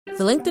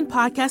The LinkedIn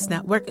Podcast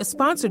Network is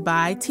sponsored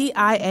by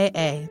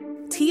TIAA.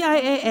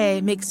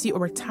 TIAA makes you a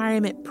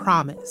retirement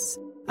promise,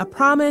 a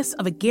promise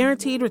of a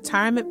guaranteed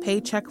retirement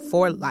paycheck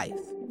for life.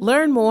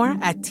 Learn more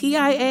at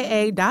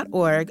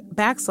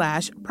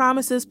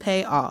TIAA.org/promises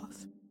pay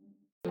off.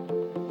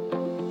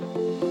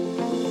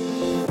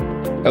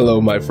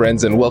 Hello, my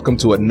friends, and welcome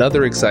to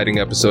another exciting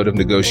episode of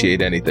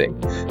Negotiate Anything.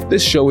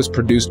 This show is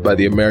produced by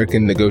the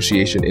American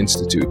Negotiation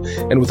Institute,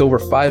 and with over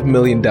 5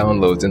 million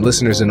downloads and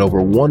listeners in over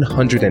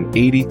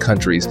 180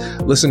 countries,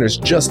 listeners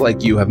just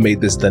like you have made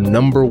this the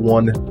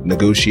 #1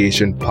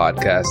 negotiation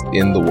podcast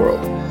in the world.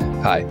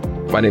 Hi,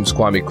 my name is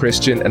Kwame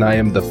Christian, and I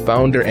am the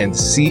founder and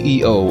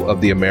CEO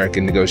of the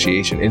American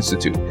Negotiation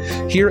Institute.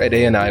 Here at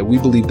ANI, we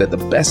believe that the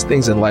best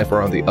things in life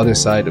are on the other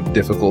side of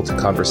difficult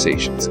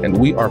conversations, and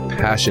we are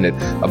passionate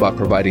about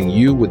providing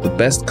you with the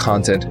best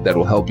content that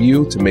will help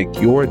you to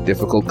make your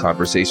difficult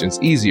conversations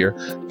easier,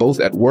 both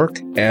at work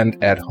and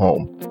at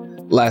home.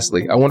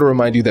 Lastly, I want to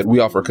remind you that we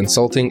offer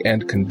consulting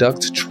and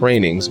conduct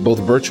trainings,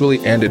 both virtually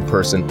and in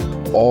person,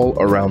 all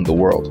around the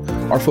world.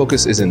 Our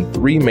focus is in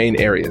 3 main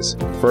areas.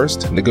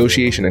 First,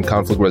 negotiation and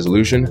conflict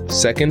resolution.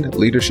 Second,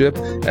 leadership.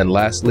 And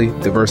lastly,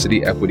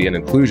 diversity, equity, and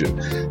inclusion.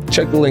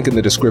 Check the link in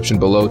the description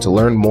below to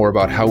learn more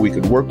about how we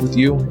could work with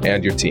you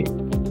and your team.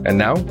 And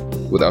now,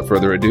 without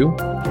further ado,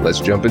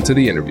 let's jump into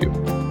the interview.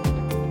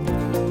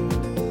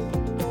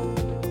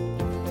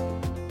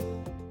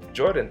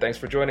 Jordan, thanks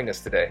for joining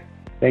us today.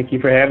 Thank you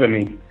for having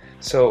me.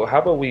 So how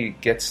about we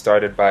get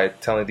started by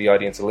telling the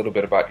audience a little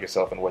bit about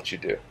yourself and what you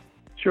do?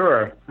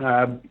 Sure.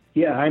 I'm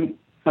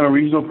a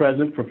regional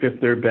president for Fifth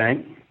Third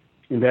Bank.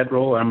 In that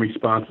role, I'm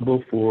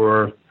responsible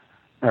for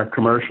our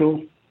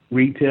commercial,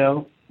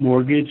 retail,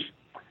 mortgage,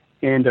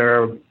 and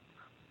our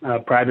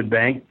private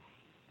bank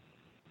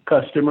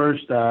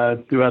customers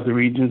throughout the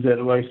regions that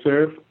I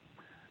serve.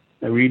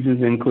 The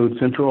regions include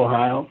Central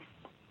Ohio,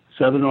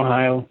 Southern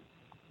Ohio,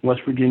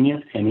 West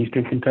Virginia, and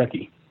Eastern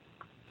Kentucky.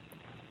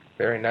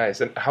 Very nice.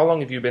 And how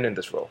long have you been in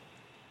this role?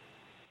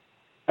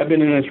 I've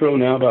been in this role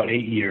now about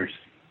 8 years.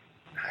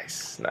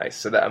 Nice.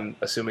 So I'm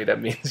assuming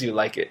that means you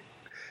like it.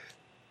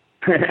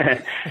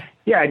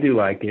 Yeah, I do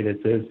like it.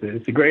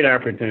 It's a great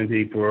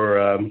opportunity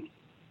for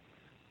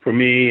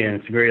me, and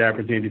it's a great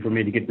opportunity for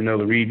me to get to know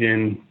the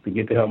region, to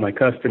get to help my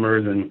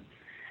customers, and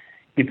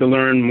get to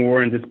learn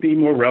more and just be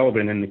more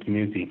relevant in the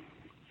community.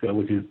 So,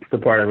 which is the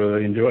part I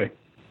really enjoy.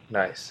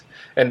 Nice.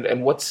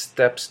 And what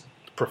steps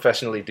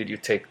professionally did you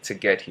take to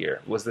get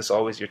here? Was this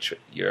always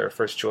your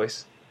first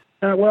choice?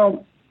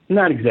 Well,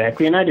 not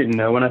exactly. And I didn't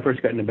know when I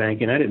first got into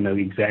banking. I didn't know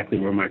exactly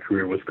where my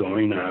career was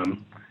going. I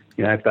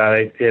thought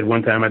at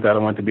one time I thought I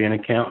wanted to be an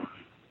accountant.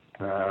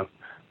 And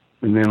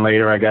then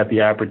later I got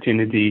the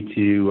opportunity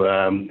to,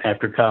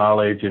 after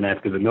college and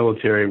after the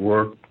military,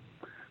 work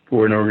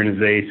for an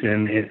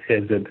organization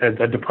as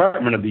a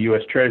department of the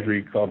U.S.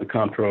 Treasury called the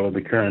Comptroller of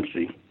the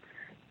Currency.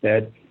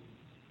 That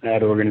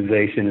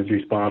organization is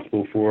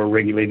responsible for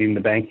regulating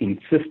the banking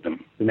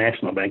system, the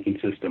national banking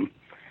system.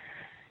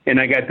 And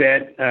I got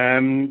that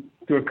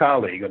through a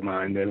colleague of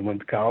mine that I went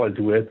to college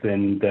with,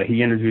 and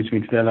he introduced me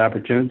to that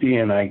opportunity,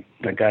 and I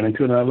got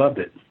into it, and I loved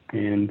it.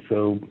 And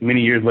so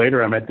many years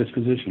later, I'm at this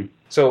position.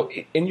 So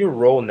in your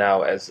role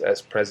now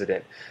as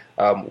president,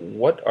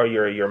 what are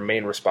your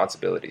main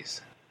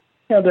responsibilities?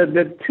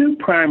 The 2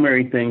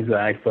 primary things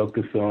that I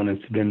focus on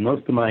and spend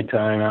most of my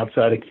time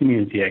outside of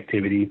community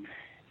activity,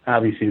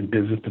 obviously, is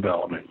business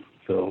development.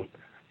 So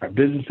our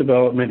business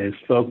development is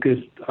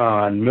focused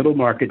on middle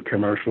market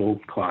commercial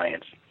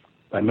clients.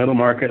 By middle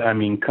market, I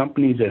mean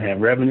companies that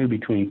have revenue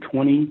between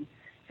 $20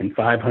 and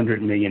 $500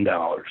 million.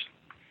 So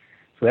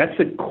that's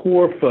the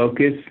core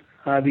focus.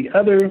 The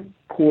other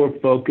core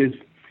focus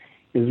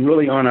is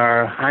really on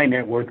our high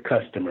net worth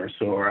customers.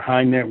 So our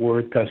high net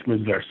worth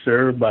customers that are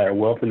served by our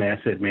wealth and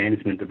asset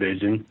management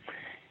division.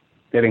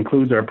 That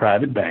includes our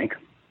private bank.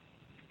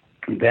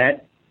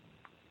 That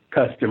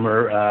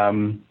customer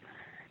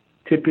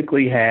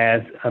typically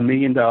has $1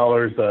 million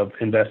of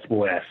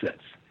investable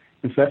assets.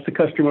 And so that's the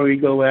customer we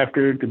go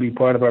after to be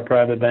part of our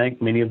private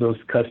bank. Many of those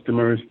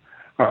customers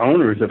are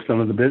owners of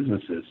some of the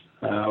businesses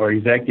or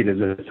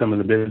executives of some of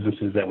the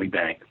businesses that we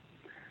bank.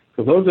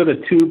 So those are the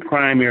 2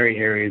 primary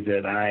areas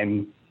that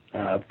I'm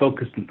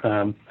focused,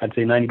 I'd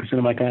say 90%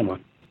 of my time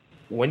on.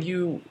 When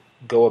you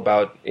go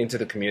about into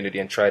the community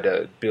and try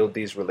to build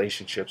these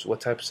relationships, what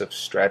types of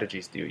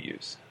strategies do you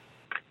use?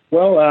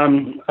 Well,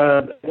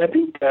 I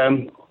think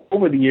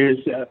over the years,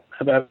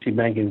 obviously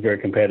banking is very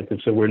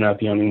competitive, so we're not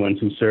the only ones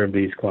who serve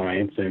these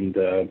clients. And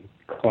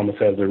Columbus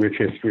has a rich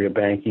history of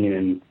banking,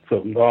 and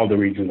so all the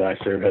regions I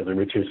serve has a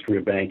rich history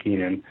of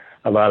banking and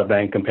a lot of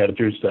bank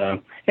competitors.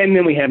 And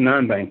then we have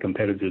non-bank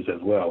competitors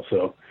as well.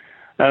 So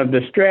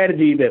the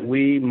strategy that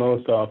we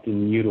most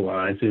often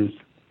utilize is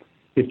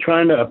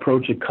trying to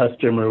approach a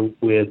customer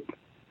with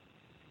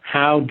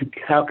how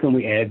can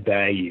we add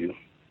value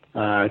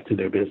to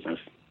their business.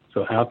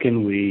 So how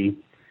can we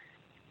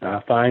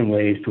find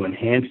ways to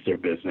enhance their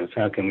business?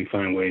 How can we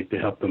find ways to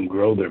help them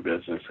grow their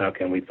business? How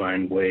can we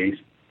find ways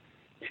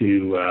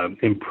to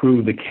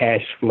improve the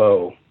cash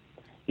flow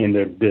in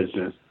their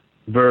business?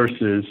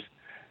 versus,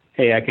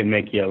 hey, I can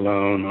make you a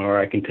loan or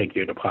I can take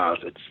your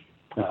deposits.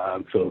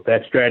 So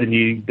that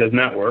strategy does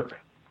not work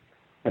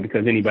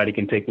because anybody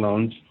can take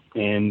loans,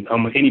 and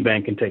almost any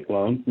bank can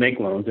make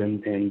loans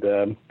and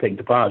take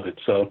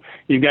deposits. So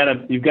you've got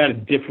to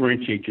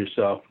differentiate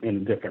yourself in a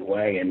different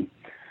way.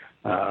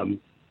 And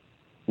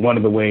one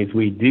of the ways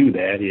we do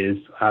that is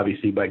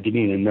obviously by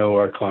getting to know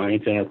our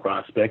clients and our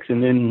prospects,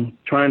 and then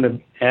trying to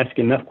ask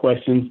enough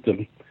questions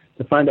to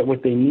find out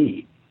what they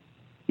need.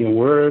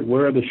 Where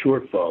are the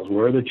shortfalls?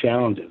 Where are the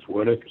challenges?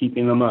 What is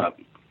keeping them up?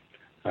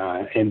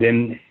 And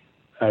then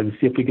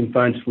see if we can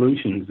find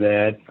solutions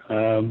that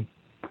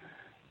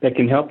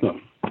can help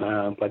them,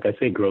 like I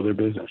say, grow their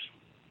business.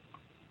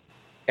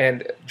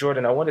 And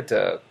Jordan, I wanted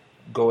to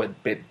go a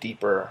bit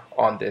deeper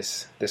on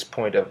this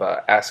point of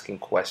asking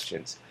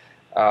questions.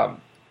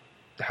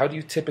 How do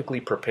you typically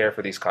prepare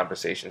for these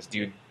conversations?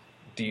 Do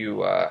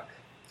you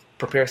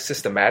prepare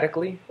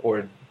systematically,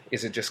 or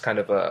is it just kind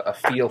of a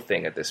feel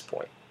thing at this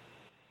point?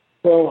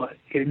 Well,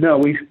 no,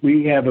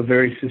 we have a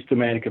very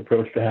systematic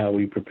approach to how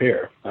we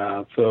prepare.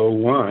 So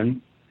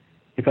one,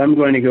 if I'm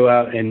going to go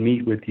out and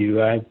meet with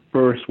you, I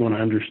first want to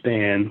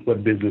understand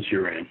what business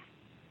you're in.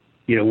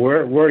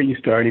 Where are you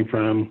starting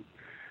from?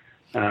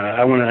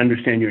 I want to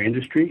understand your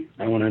industry.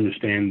 I want to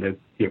understand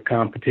your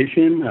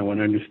competition. I want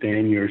to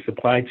understand your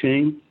supply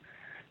chain,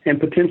 and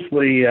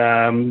potentially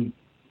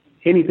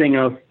anything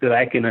else that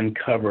I can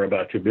uncover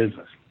about your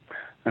business.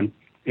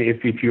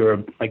 If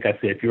you're, like I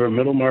said, if you're a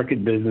middle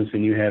market business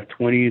and you have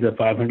 $20 to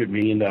 $500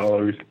 million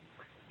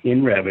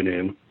in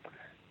revenue,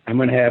 I'm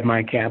going to have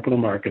my capital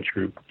markets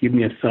group give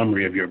me a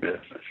summary of your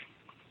business.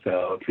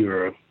 So if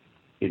you're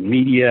in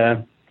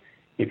media,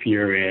 if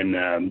you're in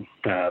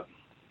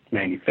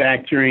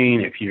manufacturing,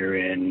 if you're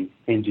in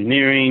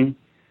engineering,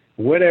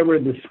 whatever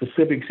the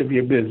specifics of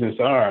your business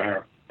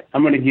are,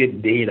 I'm going to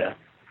get data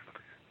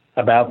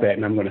about that,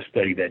 and I'm going to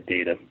study that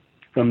data.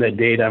 From that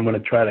data, I'm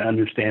going to try to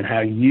understand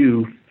how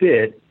you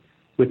fit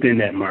within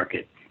that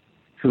market,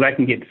 so that I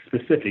can get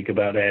specific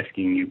about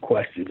asking you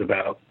questions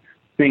about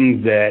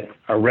things that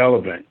are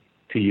relevant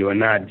to you and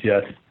not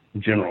just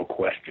general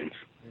questions.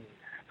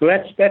 So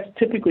that's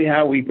typically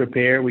how we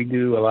prepare. We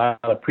do a lot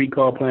of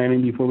pre-call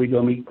planning before we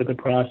go meet with a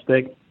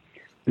prospect.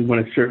 We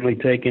want to certainly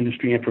take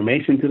industry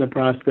information to the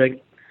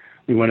prospect.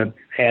 We want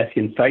to ask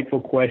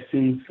insightful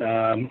questions,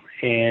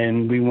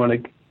 and we want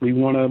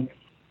to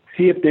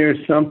see if there's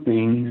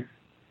something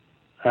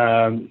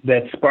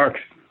that sparks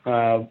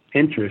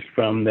interest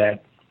from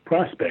that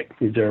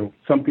prospect. Is there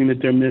something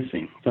that they're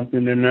missing,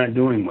 something they're not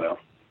doing well,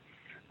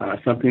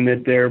 something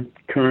that their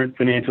current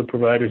financial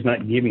provider is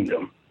not giving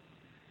them?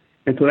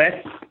 And so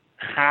that's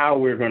how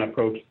we're going to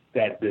approach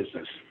that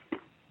business.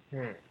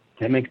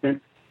 That make sense?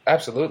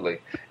 Absolutely.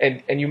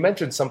 And you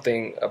mentioned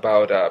something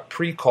about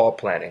pre-call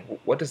planning.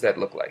 What does that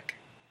look like?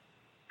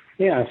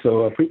 Yeah,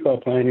 so pre-call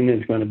planning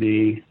is going to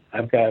be,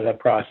 I've got a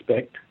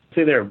prospect,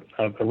 say they're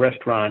a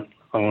restaurant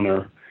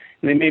owner,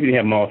 and maybe they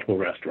have multiple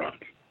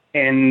restaurants.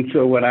 And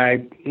so what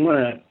I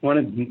want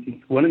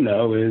to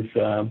know is,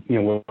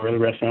 where the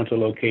restaurants are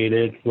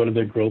located, what are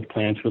their growth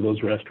plans for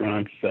those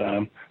restaurants,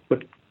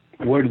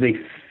 where do they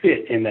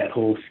fit in that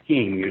whole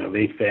scheme? Are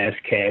they fast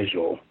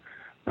casual?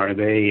 Are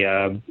they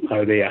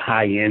a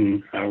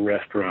high-end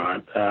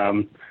restaurant?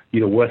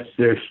 What's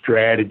their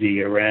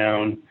strategy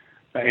around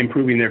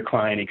improving their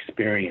client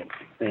experience?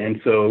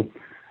 And so,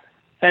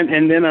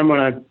 and then I'm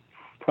going to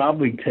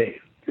probably try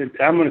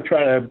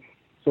to.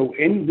 So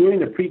in doing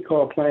the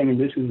pre-call planning,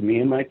 this is me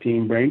and my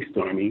team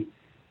brainstorming.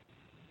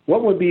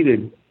 What would be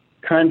the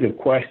kinds of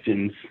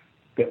questions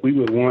that we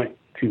would want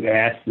to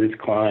ask this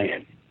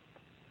client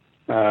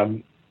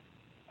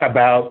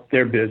about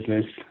their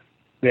business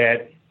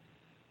that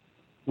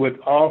would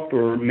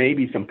offer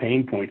maybe some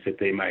pain points that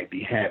they might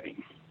be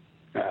having.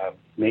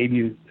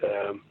 Maybe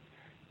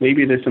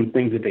there's some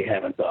things that they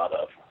haven't thought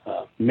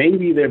of.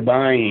 Maybe they're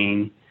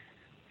buying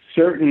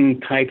certain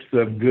types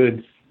of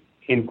goods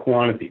in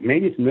quantity.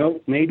 Maybe it's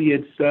milk. Maybe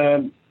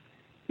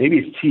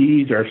it's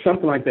cheese or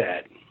something like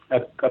that.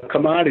 A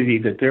commodity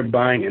that they're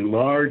buying in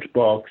large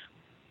bulks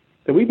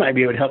that we might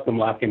be able to help them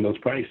lock in those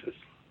prices.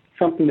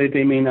 Something that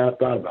they may not have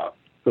thought about.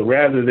 So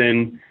rather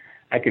than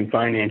I can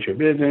finance your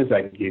business,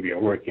 I can give you a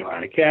working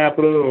line of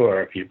capital,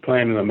 or if you're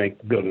planning on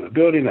building a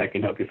building, I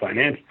can help you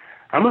finance.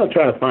 I'm going to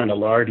try to find a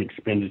large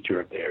expenditure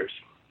of theirs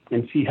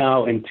and see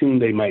how in tune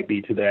they might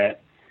be to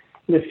that,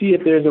 and to see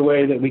if there's a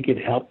way that we could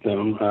help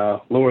them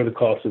lower the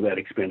cost of that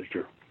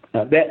expenditure.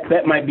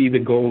 That might be the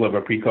goal of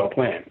a pre-call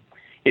plan.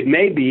 It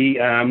may be,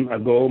 a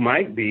goal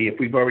might be if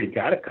we've already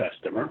got a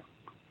customer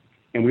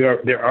and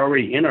they're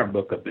already in our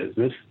book of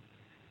business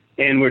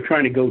and we're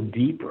trying to go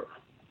deeper.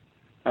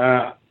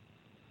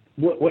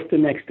 What's the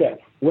next step?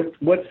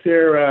 What's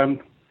their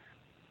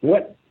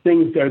what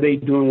things are they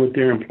doing with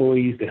their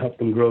employees to help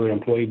them grow their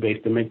employee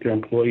base, to make their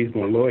employees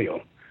more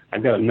loyal?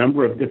 I've got a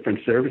number of different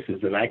services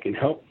that I can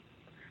help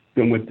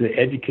them with to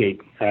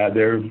educate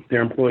their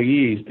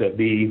employees to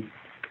be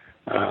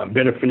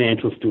better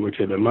financial stewards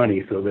of their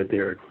money, so that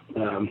they're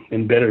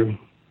in better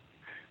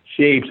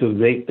shape, so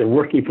they're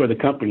working for the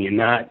company and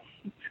not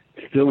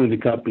filling the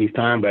company's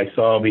time by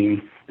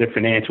solving the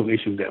financial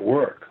issues at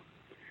work.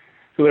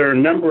 So there are a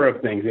number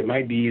of things. It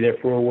might be their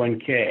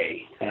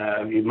 401k.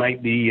 It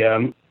might be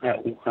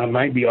I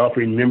might be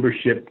offering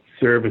membership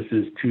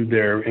services to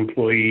their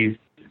employees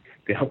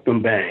to help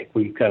them bank.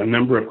 We've got a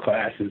number of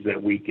classes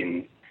that we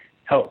can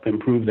help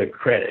improve their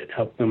credit,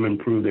 help them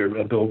improve their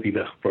ability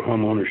for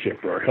home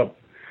ownership, or help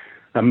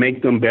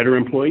make them better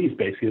employees.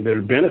 Basically, there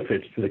are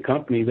benefits to the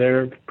company.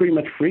 They're pretty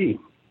much free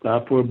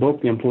for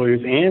both the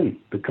employers and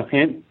the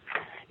company.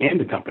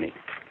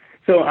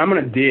 So I'm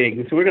going to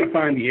dig. So we're going to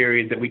find the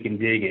areas that we can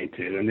dig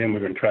into, and then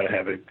we're going to try to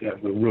have a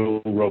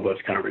real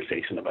robust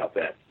conversation about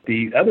that.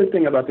 The other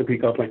thing about the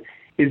pre-call plan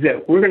is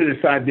that we're going to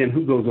decide then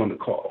who goes on the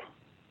call.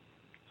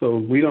 So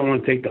we don't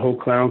want to take the whole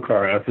clown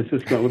car out. If it's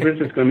just going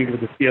to meet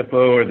with the CFO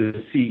or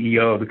the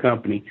CEO of the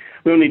company,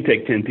 we don't need to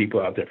take 10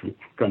 people out there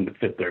from the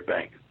Fifth Third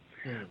Bank.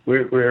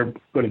 We're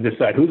going to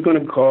decide who's going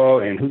to call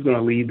and who's going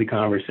to lead the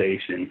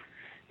conversation.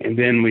 And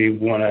then we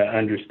want to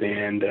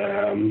understand,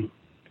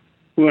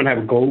 we want to have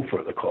a goal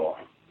for the call.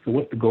 So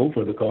what's the goal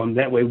for the call? And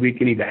that way we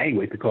can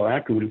evaluate the call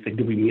afterward and say,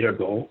 did we meet our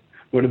goal?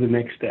 What are the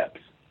next steps?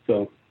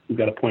 So we've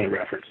got a point of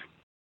reference.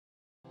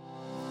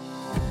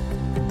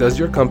 Does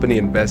your company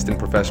invest in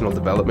professional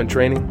development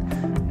training?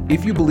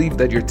 If you believe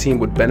that your team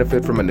would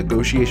benefit from a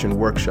negotiation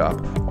workshop,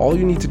 all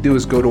you need to do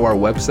is go to our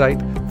website,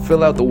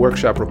 fill out the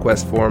workshop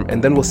request form,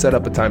 and then we'll set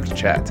up a time to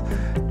chat.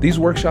 These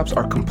workshops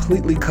are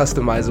completely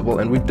customizable,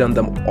 and we've done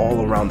them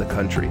all around the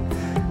country.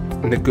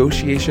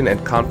 Negotiation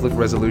and conflict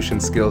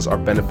resolution skills are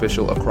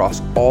beneficial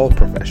across all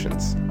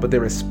professions, but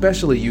they're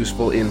especially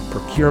useful in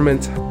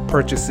procurement,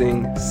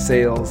 purchasing,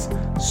 sales,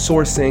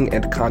 sourcing,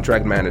 and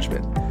contract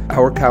management.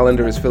 Our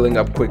calendar is filling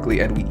up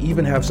quickly, and we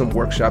even have some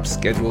workshops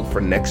scheduled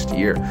for next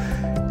year.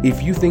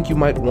 If you think you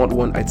might want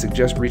one, I'd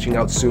suggest reaching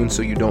out soon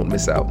so you don't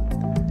miss out.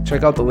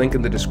 Check out the link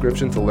in the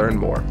description to learn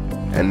more.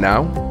 And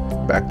now,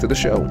 back to the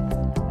show.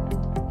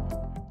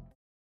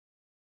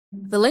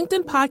 The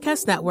LinkedIn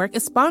Podcast Network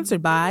is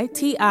sponsored by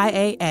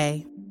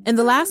TIAA. In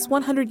the last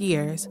 100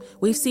 years,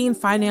 we've seen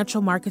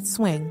financial markets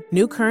swing,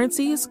 new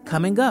currencies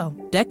come and go,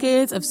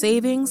 decades of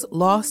savings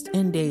lost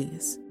in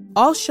days,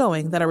 all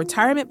showing that a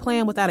retirement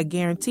plan without a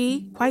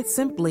guarantee, quite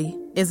simply,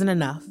 isn't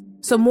enough.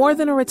 So more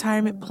than a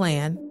retirement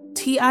plan,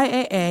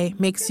 TIAA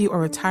makes you a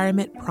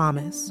retirement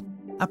promise.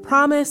 A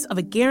promise of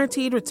a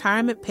guaranteed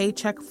retirement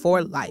paycheck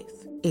for life.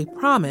 A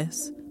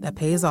promise that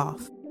pays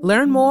off.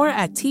 Learn more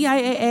at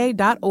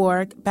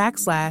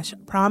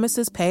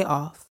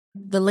TIAA.org/promisespayoff.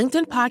 The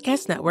LinkedIn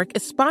Podcast Network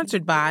is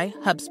sponsored by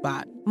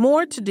HubSpot.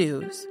 More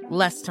to-dos,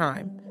 less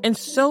time, and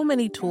so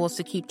many tools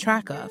to keep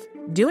track of.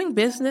 Doing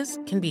business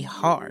can be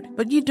hard,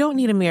 but you don't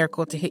need a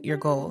miracle to hit your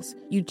goals.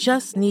 You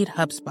just need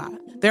HubSpot.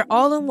 Their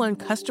all-in-one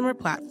customer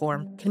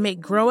platform can make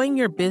growing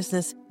your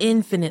business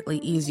infinitely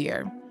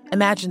easier.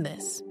 Imagine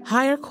this: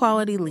 higher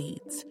quality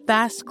leads,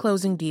 fast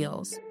closing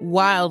deals,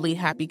 wildly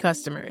happy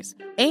customers,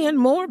 and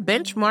more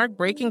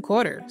benchmark-breaking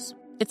quarters.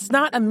 It's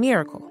not a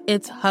miracle,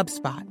 it's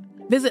HubSpot.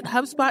 Visit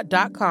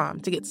HubSpot.com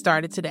to get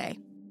started today.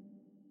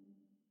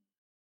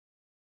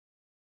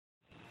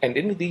 And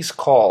in these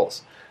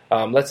calls,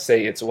 let's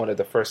say it's one of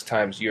the first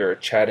times you're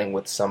chatting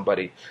with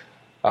somebody,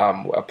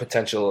 a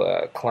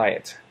potential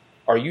client.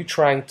 Are you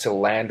trying to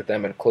land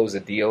them and close a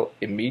deal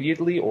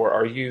immediately, or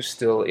are you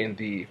still in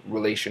the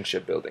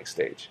relationship building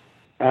stage?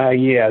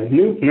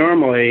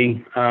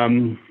 Normally,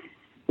 when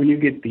you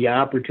get the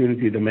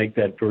opportunity to make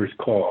that first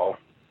call,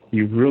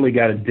 you've really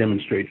got to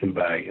demonstrate some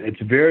value.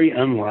 It's very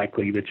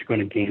unlikely that you're going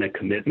to gain a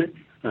commitment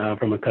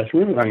from a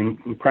customer. I mean,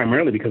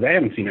 primarily because I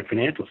haven't seen their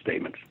financial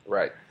statements.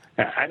 Right.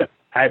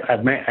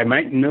 I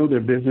might know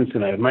their business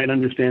and I might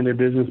understand their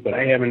business, but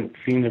I haven't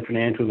seen their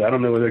financials. I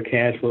don't know what their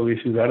cash flow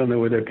issues. I don't know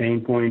where their pain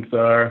points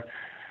are.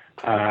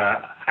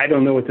 I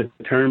don't know what the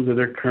terms of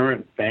their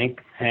current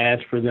bank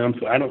has for them,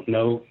 so I don't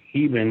know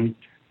even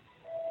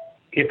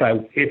if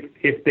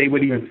they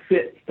would even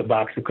fit the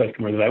box of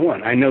customers that I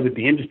want. I know that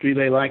the industry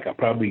they like, I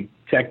probably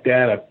check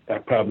that. I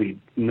probably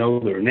know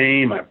their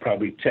name. I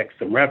probably check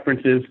some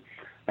references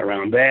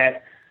around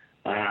that.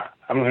 I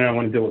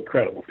want to deal with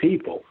credible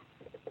people.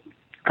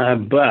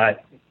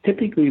 But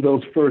typically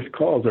those first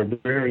calls are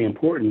very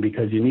important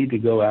because you need to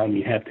go out and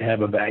you have to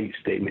have a value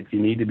statement. You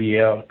need to be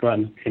able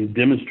to and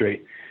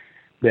demonstrate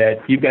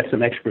that you've got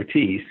some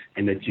expertise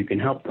and that you can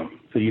help them.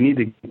 So you need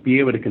to be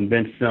able to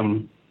convince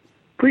them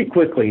pretty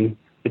quickly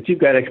that you've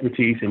got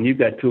expertise and you've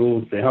got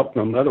tools to help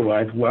them.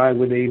 Otherwise, why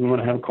would they even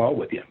want to have a call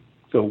with you?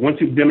 So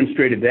once you've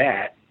demonstrated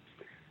that,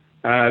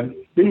 then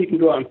you can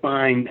go out and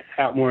find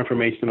out more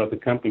information about the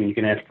company. You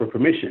can ask for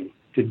permission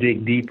to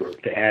dig deeper,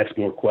 to ask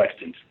more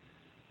questions.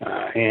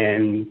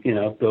 And,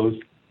 if those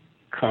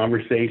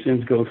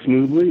conversations go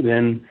smoothly,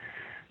 then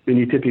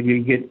you typically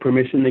get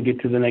permission to get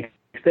to the next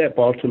step.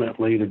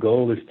 Ultimately, the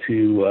goal is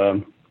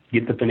to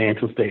get the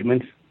financial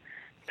statements,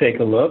 take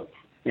a look,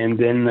 and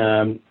then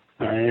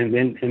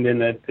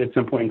at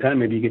some point in time,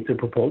 maybe you get to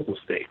proposal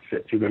stage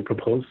that you're going to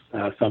propose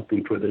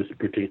something for this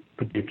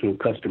particular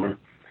customer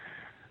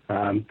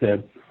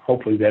that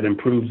hopefully that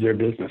improves their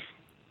business.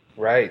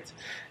 Right.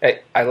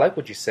 I like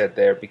what you said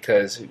there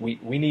because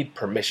we need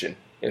permission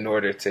in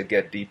order to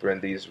get deeper in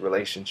these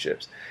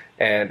relationships.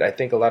 And I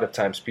think a lot of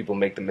times people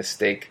make the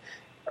mistake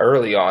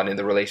early on in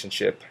the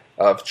relationship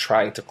of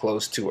trying to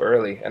close too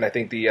early. And I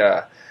think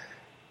the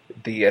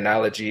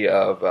analogy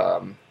of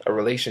a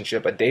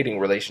relationship, a dating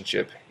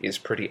relationship, is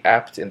pretty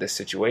apt in this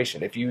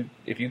situation. If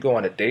you go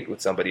on a date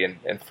with somebody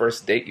and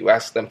first date you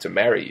ask them to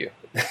marry you,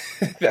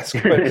 that's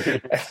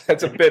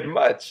that's a bit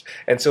much.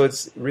 And so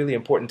it's really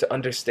important to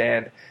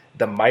understand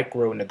the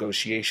micro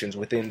negotiations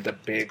within the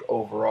big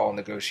overall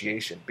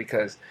negotiation,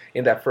 because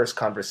in that first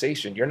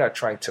conversation you're not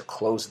trying to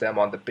close them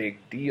on the big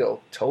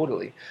deal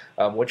totally.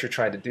 What you're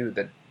trying to do,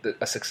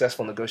 a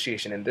successful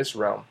negotiation in this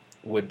realm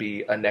would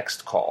be a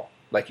next call,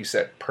 like you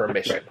said,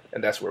 permission. Right.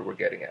 And that's where we're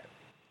getting at.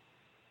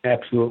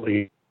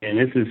 Absolutely. And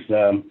this is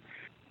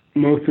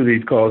most of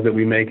these calls that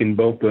we make in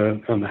both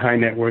on the high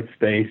net worth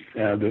space,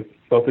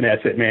 both in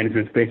asset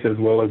management space as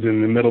well as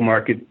in the middle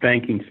market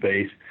banking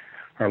space,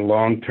 are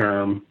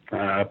long-term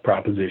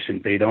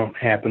propositions. They don't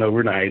happen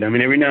overnight. I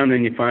mean, every now and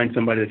then you find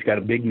somebody that's got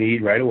a big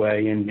need right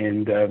away, and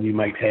you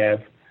might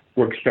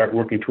start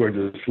working towards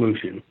a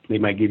solution. They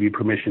might give you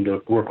permission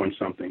to work on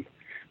something,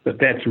 but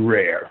that's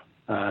rare.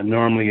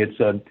 Normally, it's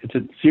a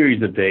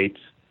series of dates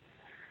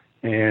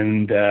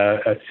and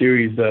a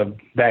series of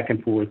back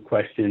and forth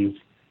questions,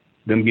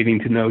 them getting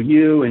to know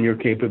you and your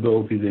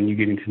capabilities, and you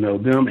getting to know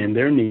them and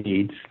their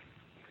needs,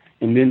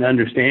 and then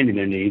understanding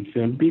their needs,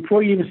 and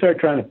before you even start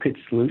trying to pitch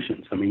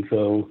solutions. I mean,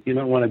 so you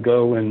don't want to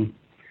go and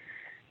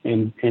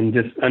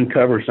just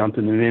uncover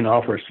something and then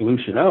offer a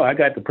solution. Oh, I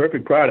got the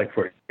perfect product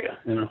for you.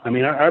 You know, I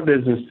mean, our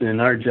business and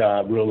our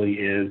job really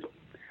is,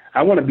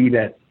 I want to be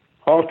that.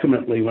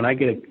 Ultimately, when I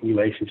get a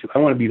relationship, I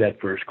want to be that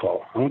first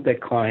call. I want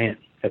that client,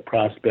 that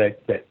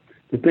prospect,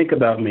 to think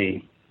about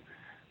me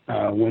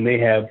when they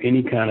have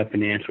any kind of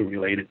financial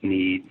related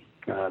need.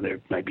 They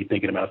might be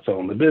thinking about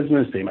selling the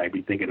business. They might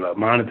be thinking about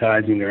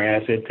monetizing their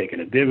asset, taking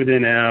a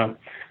dividend out,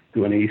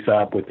 doing an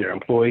ESOP with their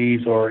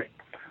employees, or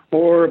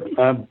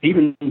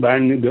even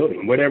buying a new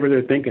building, whatever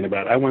they're thinking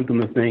about. I want them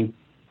to think,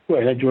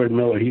 boy, that Jordan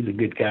Miller, he's a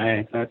good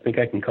guy. I think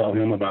I can call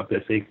him about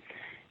this.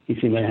 He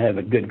seems to have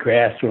a good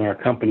grasp on our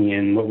company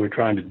and what we're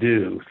trying to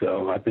do.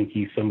 So I think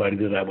he's somebody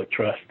that I would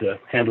trust to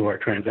handle our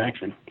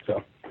transaction.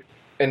 So.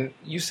 And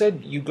you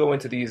said you go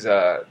into these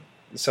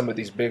some of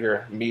these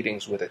bigger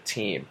meetings with a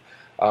team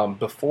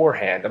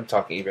beforehand. I'm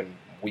talking even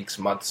weeks,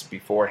 months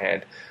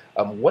beforehand.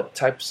 What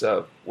type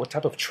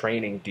of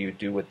training do you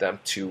do with them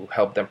to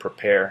help them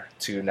prepare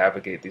to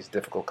navigate these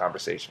difficult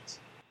conversations?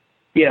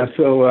 Yeah.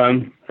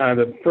 So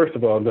first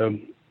of all, the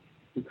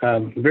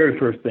very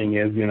first thing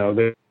is,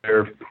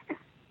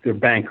 they're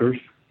bankers.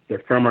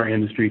 They're from our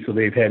industry, so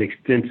they've had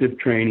extensive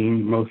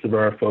training. Most of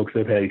our folks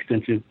have had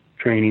extensive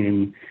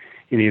training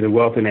in either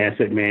wealth and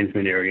asset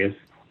management areas,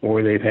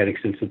 or they've had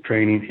extensive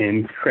training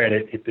in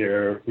credit if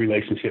they're a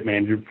relationship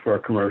manager for our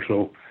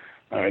commercial.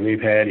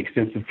 They've had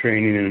extensive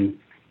training in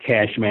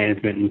cash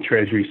management and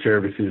treasury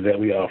services that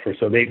we offer.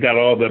 So they've got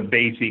all the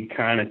basic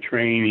kind of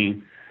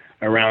training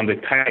around the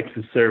types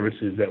of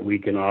services that we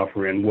can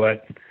offer and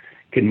what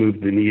can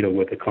move the needle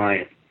with the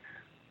client.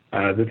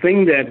 The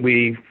thing that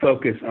we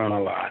focus on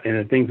a lot, and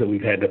the things that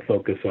we've had to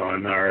focus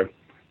on, are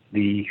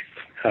the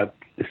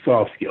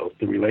soft skills,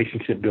 the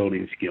relationship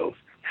building skills,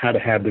 how to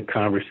have the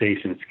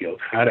conversation skills,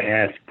 how to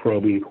ask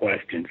probing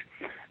questions,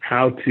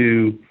 how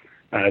to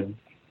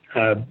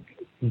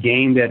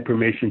gain that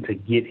permission to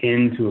get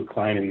into a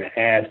client and to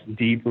ask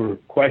deeper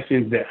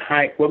questions,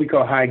 what we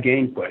call high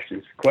gain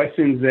questions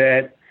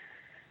that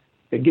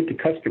get the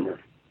customer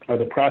or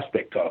the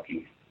prospect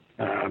talking,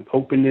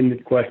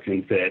 open-ended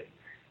questions that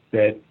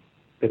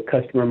the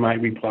customer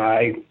might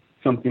reply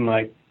something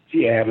like,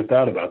 gee, I haven't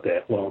thought about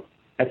that. Well,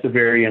 that's a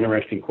very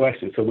interesting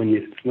question. So when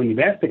you've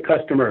asked the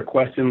customer a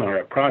question or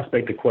a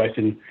prospect a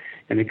question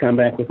and they come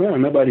back with, oh,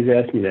 nobody's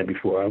asked me that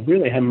before. I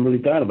haven't really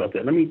thought about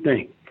that. Let me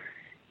think.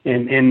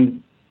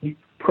 And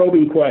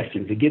probing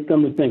questions to get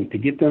them to think, to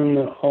get them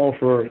to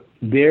offer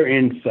their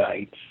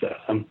insights,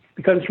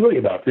 because it's really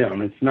about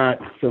them. It's not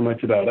so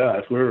much about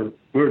us. We're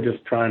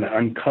just trying to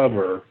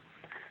uncover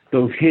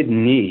those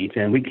hidden needs,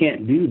 and we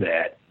can't do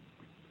that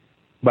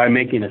by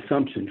making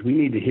assumptions. We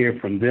need to hear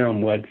from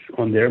them what's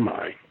on their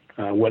mind,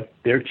 what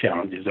their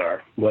challenges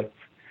are, what's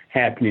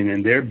happening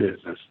in their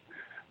business,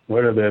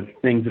 what are the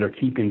things that are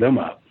keeping them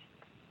up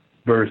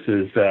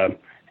versus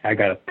I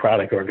got a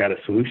product or I got a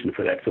solution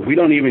for that. So we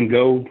don't even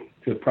go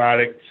to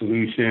product,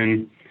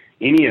 solution,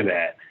 any of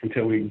that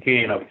until we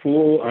gain a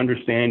full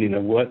understanding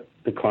of what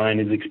the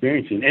client is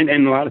experiencing. And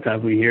a lot of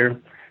times we hear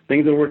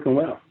things are working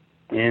well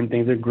and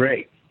things are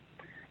great.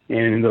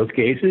 And in those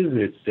cases,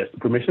 it's just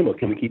permission. Well,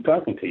 can we keep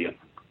talking to you?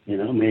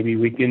 Maybe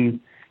we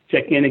can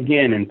check in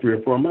again in 3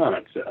 or 4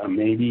 months.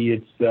 Maybe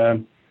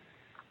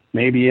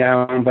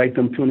I'll invite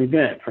them to an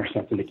event or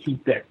something to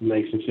keep that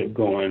relationship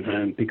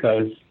going.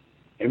 Because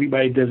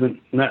everybody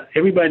doesn't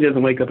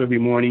wake up every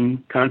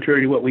morning,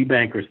 contrary to what we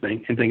bankers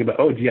think, and think about,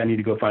 oh, gee, I need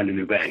to go find a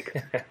new bank,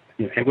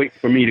 and wait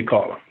for me to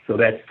call them. So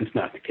that's just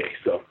not the case.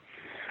 So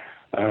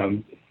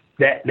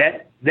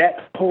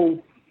that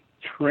whole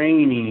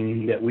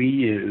training that we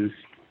use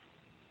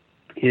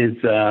is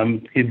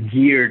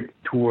geared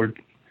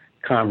toward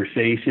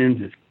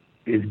conversations.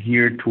 Is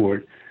geared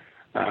toward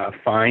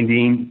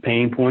finding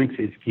pain points.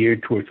 It's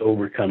geared towards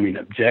overcoming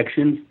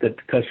objections that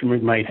the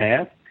customers might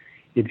have.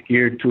 It's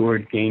geared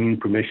toward gaining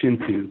permission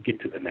to get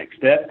to the next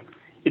step.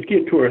 It's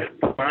geared toward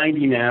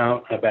finding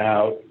out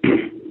about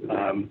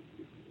the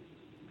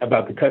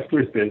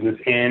customer's business,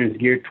 and it's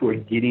geared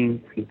toward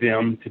getting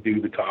them to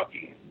do the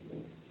talking.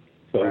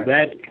 So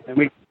right.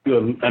 we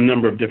do a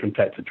number of different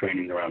types of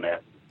training around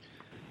that.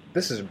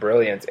 This is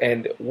brilliant.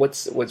 And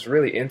what's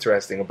really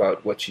interesting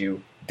about what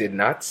you did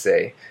not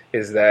say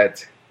is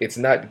that it's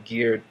not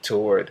geared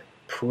toward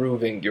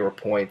proving your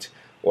point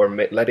or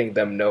letting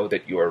them know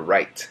that you are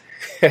right.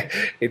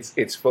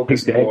 It's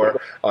focused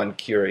more on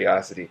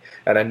curiosity.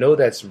 And I know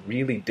that's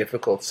really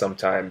difficult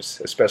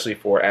sometimes, especially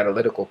for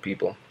analytical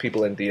people.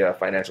 People in the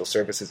financial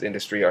services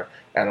industry are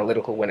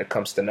analytical when it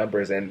comes to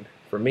numbers. And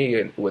for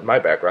me, with my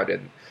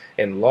background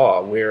in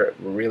law, we're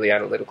really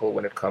analytical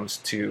when it comes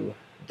to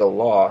the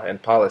law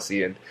and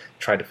policy and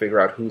trying to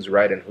figure out who's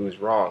right and who's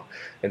wrong.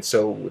 And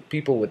so with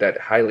people with that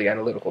highly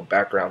analytical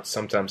background,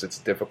 sometimes it's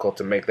difficult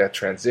to make that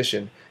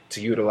transition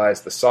to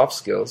utilize the soft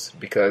skills,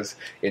 because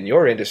in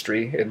your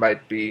industry, it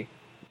might be,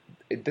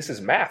 this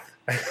is math.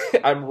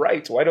 I'm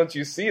right. Why don't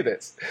you see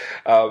this?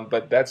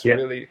 But that's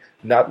really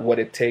not what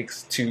it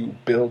takes to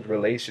build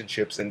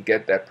relationships and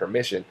get that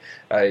permission.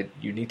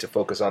 You need to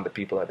focus on the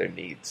people and their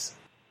needs.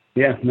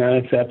 Yeah,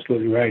 no, that's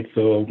absolutely right.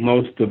 So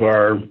most of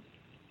our,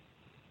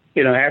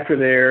 after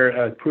they're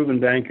a proven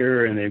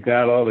banker and they've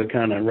got all the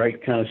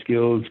right kind of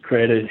skills,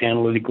 credit,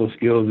 analytical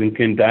skills, and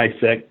can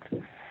dissect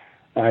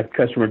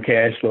customer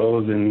cash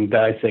flows and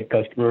dissect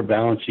customer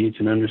balance sheets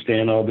and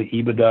understand all the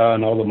EBITDA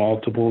and all the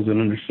multiples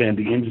and understand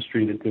the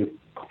industry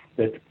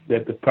that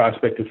the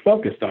prospect is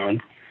focused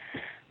on,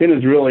 then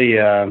it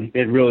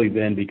really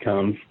then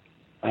becomes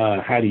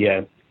how do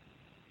you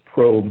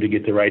probe to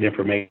get the right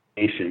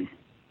information,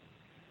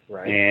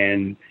 right?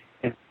 And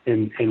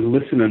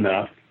listen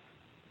enough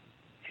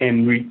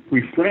and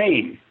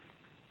refrain,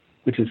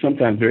 which is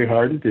sometimes very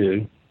hard to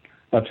do,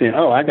 of saying,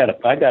 "Oh, I got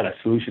a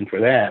solution for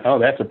that. Oh,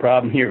 that's a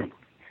problem here.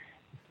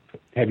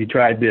 Have you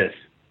tried this?"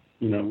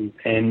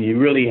 And you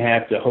really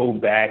have to hold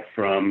back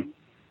from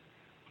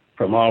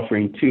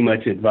offering too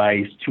much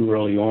advice too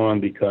early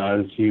on,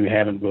 because you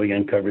haven't really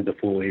uncovered the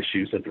full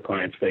issues that the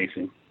client's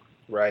facing.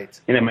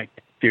 Right. And it might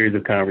take a series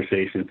of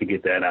conversations to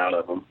get that out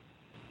of them.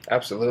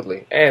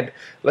 Absolutely. And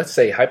let's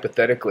say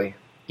hypothetically,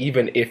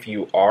 even if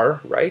you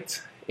are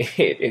right,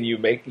 and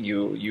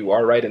you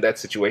are right in that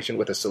situation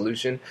with a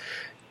solution,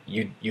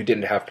 you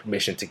didn't have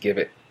permission to give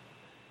it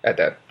at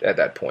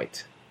that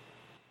point.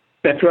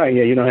 That's right.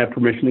 Yeah, you don't have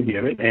permission to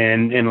give it,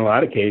 and in a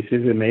lot of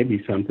cases, it may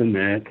be something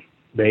that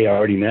they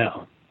already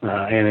know.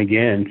 And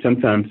again,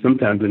 sometimes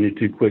when you're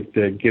too quick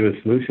to give a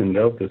solution,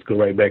 they'll just go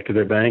right back to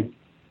their bank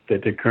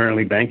that they're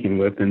currently banking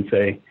with and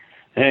say,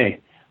 "Hey,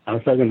 I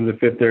was talking to the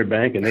Fifth Third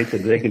Bank, and they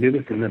said they can do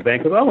this," and the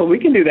bank goes, "Oh, well, we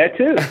can do that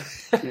too."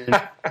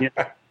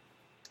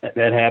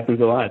 That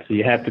happens a lot. So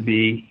you have to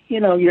be,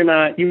 you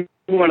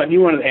want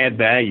to add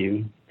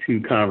value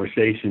to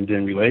conversations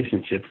and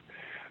relationships,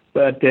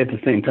 but at the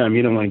same time,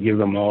 you don't want to give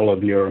them all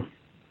of your,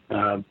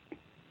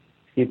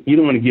 you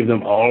don't want to give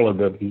them all of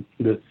the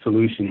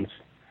solutions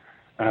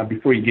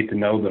before you get to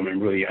know them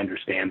and really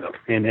understand them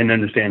and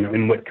understand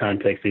in what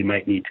context they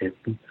might need to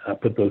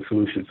put those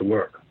solutions to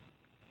work.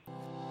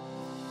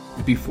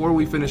 Before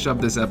we finish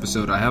up this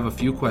episode, I have a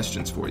few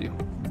questions for you.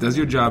 Does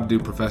your job do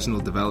professional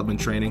development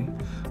training?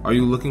 Are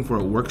you looking for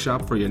a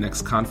workshop for your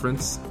next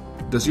conference?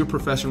 Does your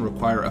profession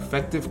require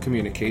effective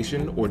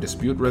communication or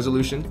dispute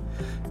resolution?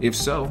 If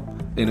so,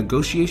 a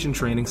negotiation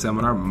training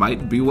seminar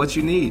might be what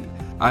you need.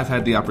 I've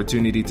had the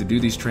opportunity to do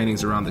these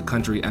trainings around the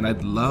country, and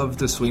I'd love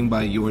to swing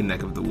by your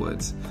neck of the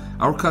woods.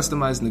 Our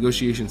customized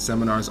negotiation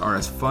seminars are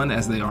as fun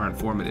as they are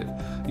informative.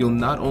 You'll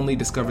not only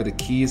discover the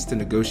keys to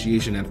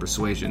negotiation and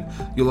persuasion,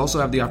 you'll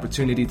also have the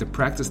opportunity to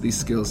practice these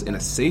skills in a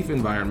safe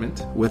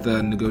environment with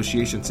a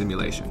negotiation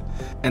simulation.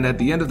 And at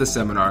the end of the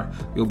seminar,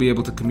 you'll be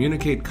able to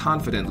communicate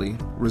confidently,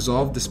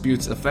 resolve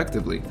disputes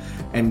effectively,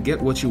 and get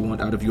what you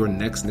want out of your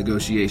next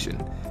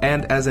negotiation.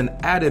 And as an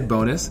added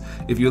bonus,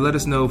 if you let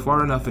us know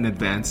far enough in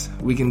advance,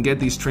 we can get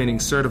these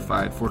trainings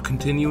certified for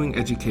continuing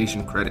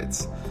education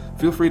credits.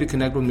 Feel free to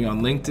connect with me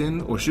on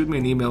LinkedIn or shoot me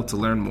an email to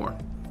learn more.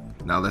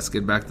 Now let's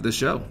get back to the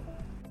show.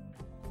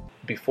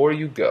 Before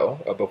you go,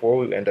 before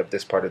we end up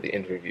this part of the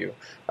interview,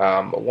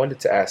 I wanted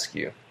to ask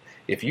you,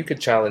 if you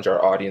could challenge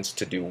our audience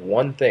to do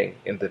one thing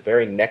in the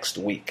very next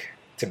week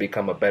to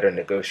become a better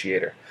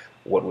negotiator,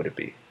 what would it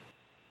be?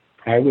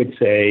 I would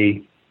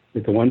say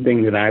that the one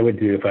thing that I would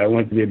do if I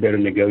wanted to be a better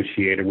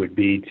negotiator would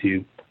be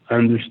to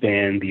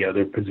understand the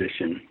other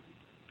position.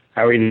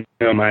 I already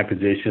know my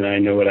position. I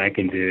know what I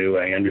can do.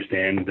 I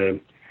understand the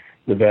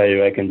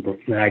value I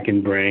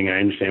can bring. I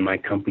understand my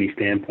company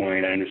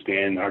standpoint. I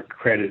understand our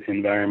credit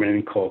environment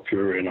and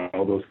culture and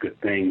all those good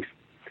things.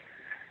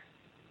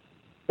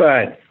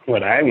 But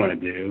what I want to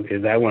do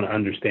is I want to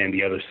understand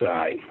the other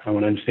side. I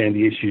want to understand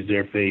the issues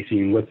they're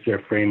facing, what's their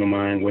frame of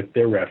mind, what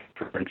their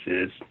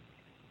references,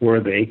 where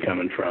are they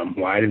coming from,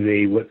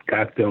 what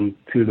got them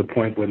to the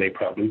point where they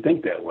probably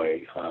think that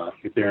way.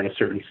 If they're in a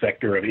certain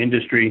sector of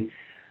industry,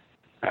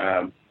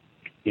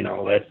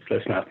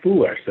 let's not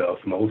fool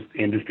ourselves. Most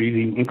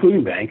industries,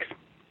 including banks,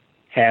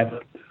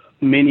 have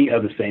many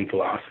of the same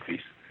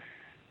philosophies.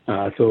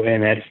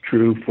 And that's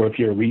true for if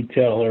you're a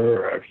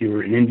retailer, or if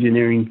you're an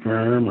engineering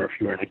firm, or if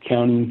you're an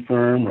accounting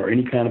firm, or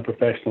any kind of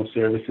professional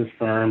services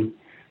firm.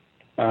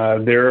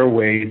 There are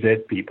ways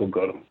that people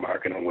go to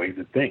market and ways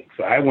to think.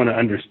 So I want to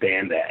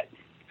understand that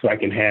so I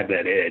can have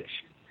that edge,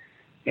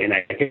 and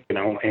I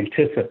can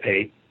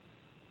anticipate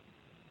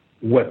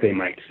what they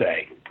might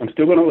say. I'm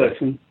still going to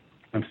listen.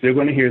 I'm still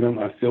going to hear them.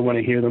 I still want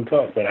to hear them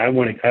talk, but I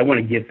want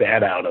to get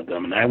that out of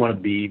them, and I want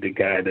to be the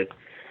guy that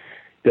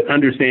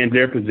understands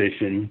their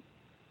position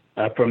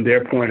from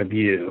their point of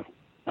view,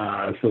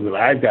 so that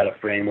I've got a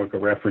framework, a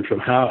reference from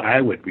how I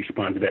would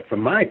respond to that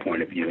from my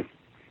point of view,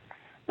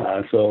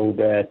 so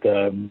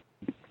that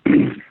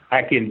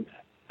I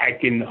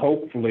can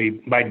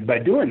hopefully, by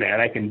doing that,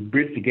 I can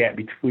bridge the gap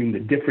between the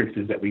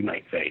differences that we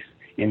might face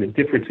and the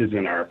differences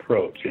in our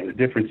approach and the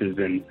differences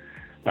in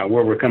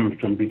where we're coming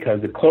from, because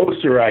the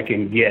closer I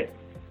can get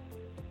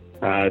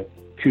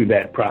to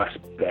that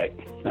prospect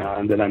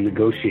that I'm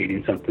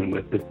negotiating something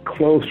with, the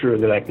closer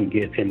that I can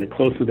get, and the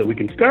closer that we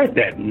can start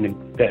that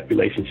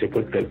relationship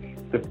with,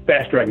 the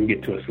faster I can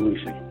get to a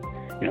solution.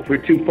 If we're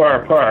too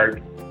far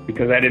apart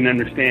because I didn't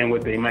understand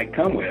what they might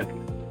come with,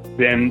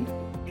 then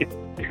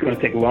it's going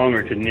to take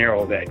longer to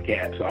narrow that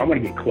gap. So I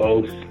want to get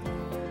close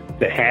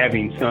to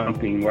having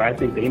something where I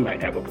think they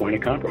might have a point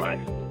of compromise,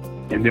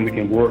 and then we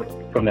can work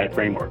from that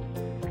framework.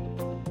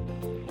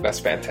 That's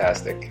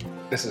fantastic.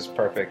 This is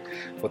perfect.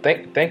 Well,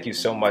 thank you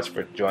so much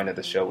for joining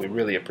the show. We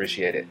really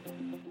appreciate it.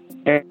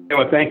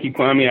 Well, thank you,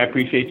 Kwame. I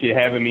appreciate you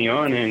having me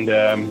on, and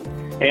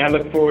I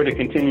look forward to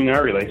continuing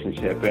our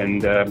relationship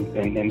and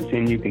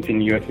seeing you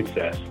continue your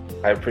success.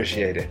 I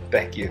appreciate it.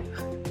 Thank you.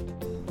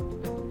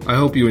 I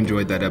hope you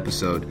enjoyed that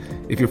episode.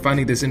 If you're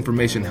finding this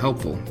information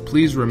helpful,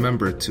 please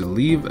remember to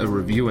leave a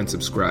review and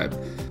subscribe.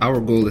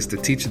 Our goal is to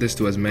teach this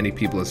to as many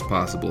people as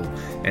possible,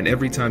 and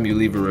every time you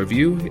leave a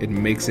review, it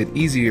makes it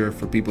easier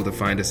for people to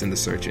find us in the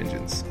search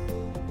engines.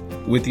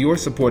 With your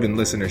support and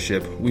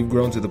listenership, we've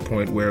grown to the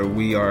point where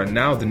we are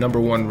now the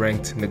 #1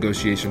 ranked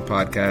negotiation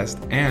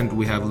podcast, and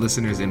we have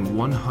listeners in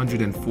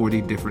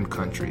 140 different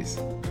countries.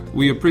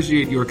 We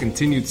appreciate your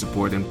continued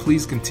support, and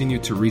please continue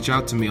to reach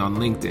out to me on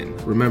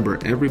LinkedIn. Remember,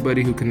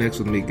 everybody who connects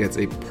with me gets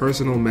a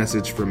personal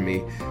message from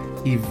me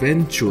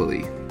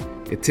eventually.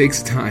 It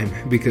takes time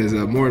because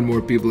more and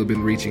more people have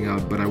been reaching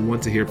out, but I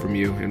want to hear from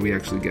you, and we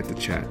actually get to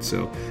chat.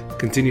 So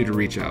continue to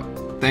reach out.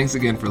 Thanks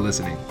again for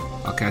listening.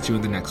 I'll catch you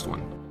in the next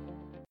one.